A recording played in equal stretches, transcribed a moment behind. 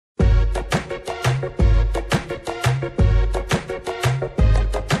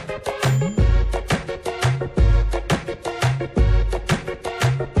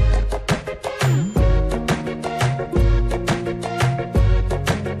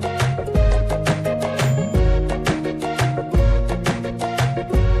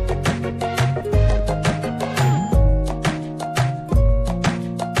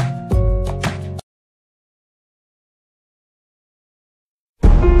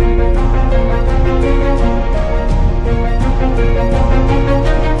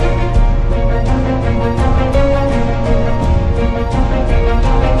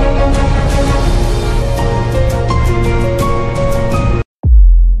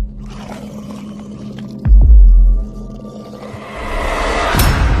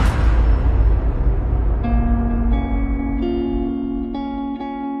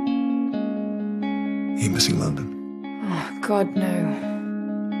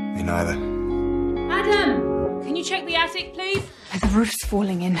Me neither. Adam, can you check the attic, please? The roof's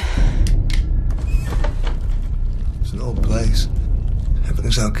falling in. It's an old place.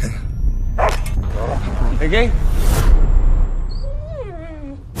 Everything's okay. Again?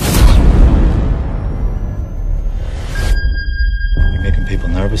 You're making people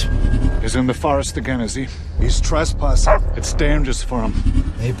nervous. He's in the forest again, is he? He's trespassing. It's dangerous for him.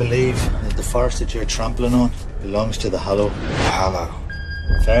 They believe that the forest that you're trampling on belongs to the Hollow. Hollow.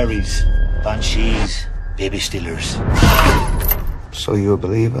 Fairies, banshees, baby stealers. So you a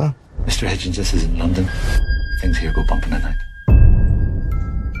believer? Mr. Hitchens, this is in London. Things here go bumping at night.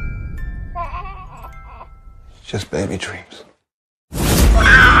 Just baby dreams.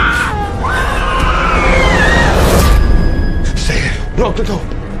 Stay here. Lock the door.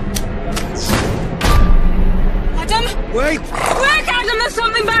 Adam? Wait! Quick, Adam, there's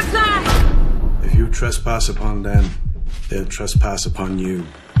something back there! If you trespass upon them, they'll trespass upon you.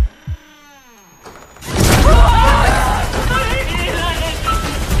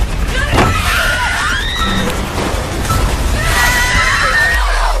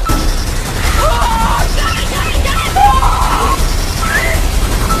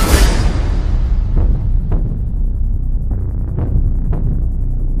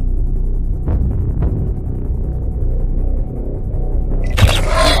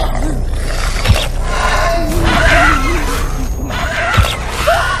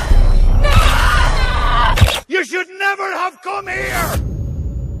 You should never have come here!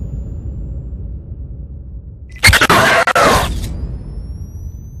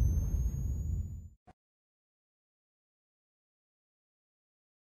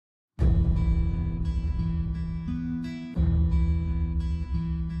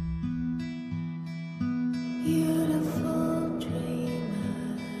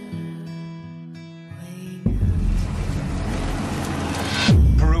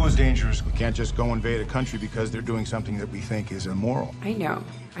 Peru is dangerous. We can't just go invade a country because they're doing something that we think is immoral. I know.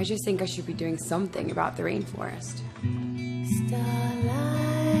 I just think I should be doing something about the rainforest.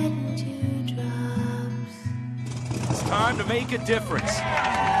 It's time to make a difference.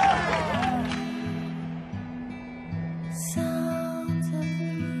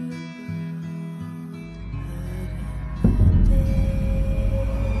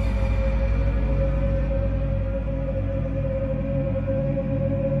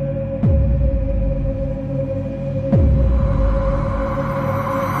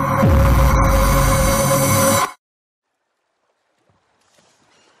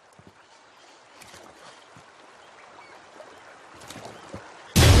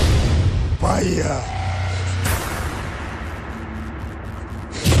 Vaya.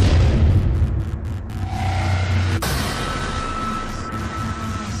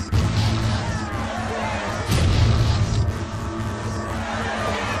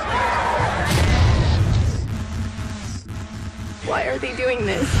 Why are they doing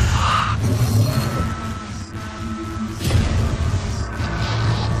this?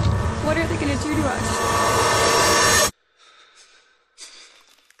 What are they gonna do to us?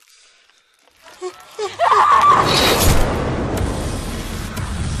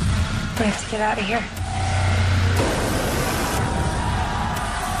 We have to get out of here.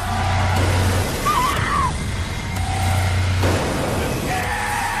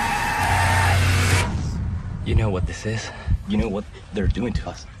 You know what this is? You know what they're doing to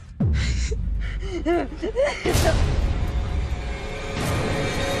us?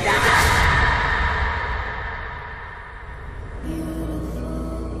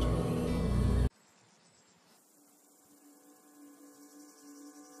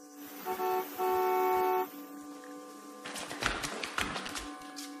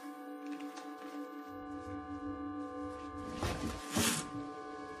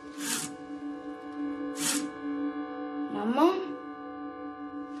 Mama?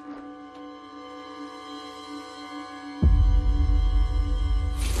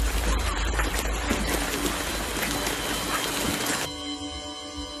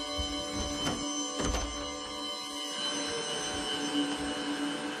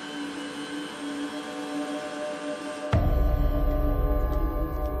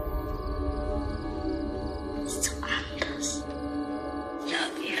 So anders. Ich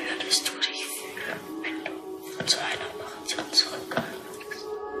habe ihre alles durchführen, wenn du von so einer Operation zurückgekommen bist.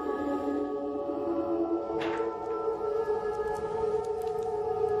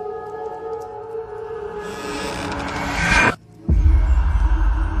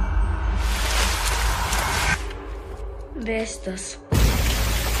 Wer ist das?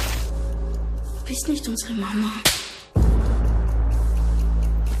 Du bist nicht unsere Mama.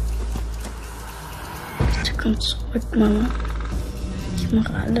 Bitte komm zurück, Mama. Ich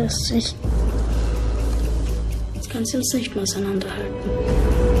mache alles. Jetzt kannst du uns nicht mehr auseinanderhalten.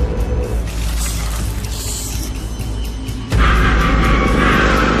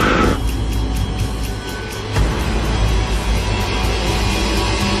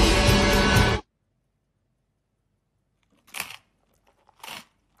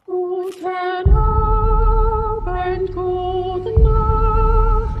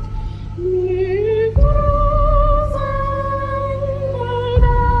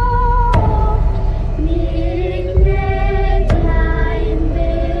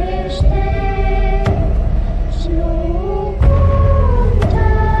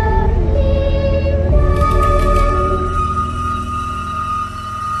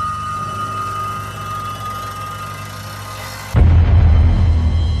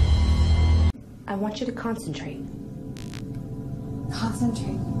 I want you to concentrate.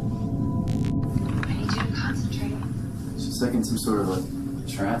 Concentrate. I need you to concentrate. She's like in some sort of like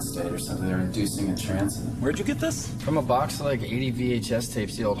trance state or something. They're inducing a trance. Where'd you get this? From a box of like 80 VHS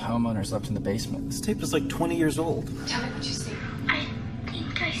tapes the old homeowners left in the basement. This tape is like 20 years old. Tell me what you see. I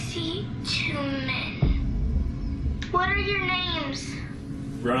think I see 2 men. What are your names?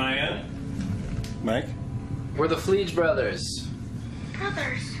 Ryan. Mike. We're the Fleege brothers.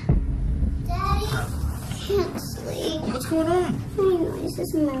 Brothers. Daddy, I can't sleep. What's going on? Hearing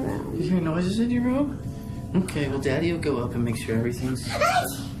noises in my room. You hear noises in your room? Okay, well, Daddy will go up and make sure everything's...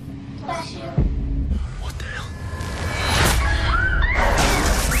 Bless you. What the hell?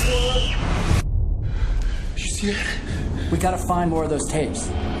 Did you see that? We gotta find more of those tapes.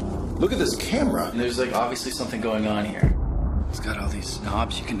 Look at this camera. And there's like obviously something going on here. It's got all these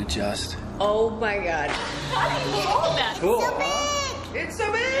knobs you can adjust. Oh my god. How do you hold that? Cool. It's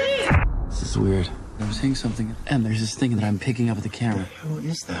so big! This is weird. I'm seeing something, and there's this thing that I'm picking up with the camera. What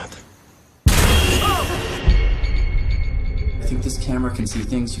is that? I think this camera can see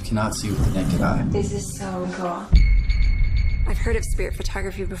things you cannot see with the naked eye. This is so cool. I've heard of spirit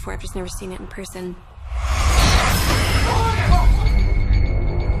photography before, I've just never seen it in person.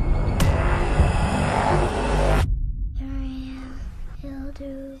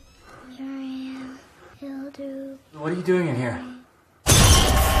 What are you doing in here?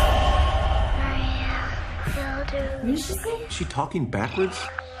 What did she say? Is she talking backwards?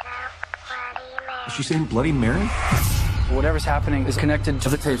 Is she saying Bloody Mary? Whatever's happening is connected to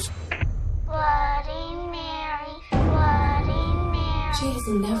the tapes. Bloody Mary, Bloody Mary. She has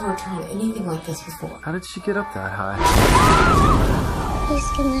never tried anything like this before. How did she get up that high?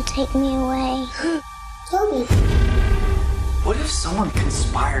 He's gonna take me away. Toby. What if someone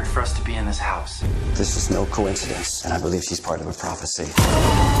conspired for us to be in this house? This is no coincidence, and I believe she's part of a prophecy.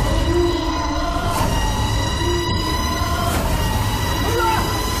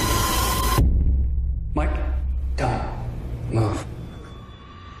 Mike, don't move.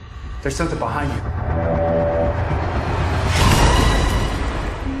 There's something behind you.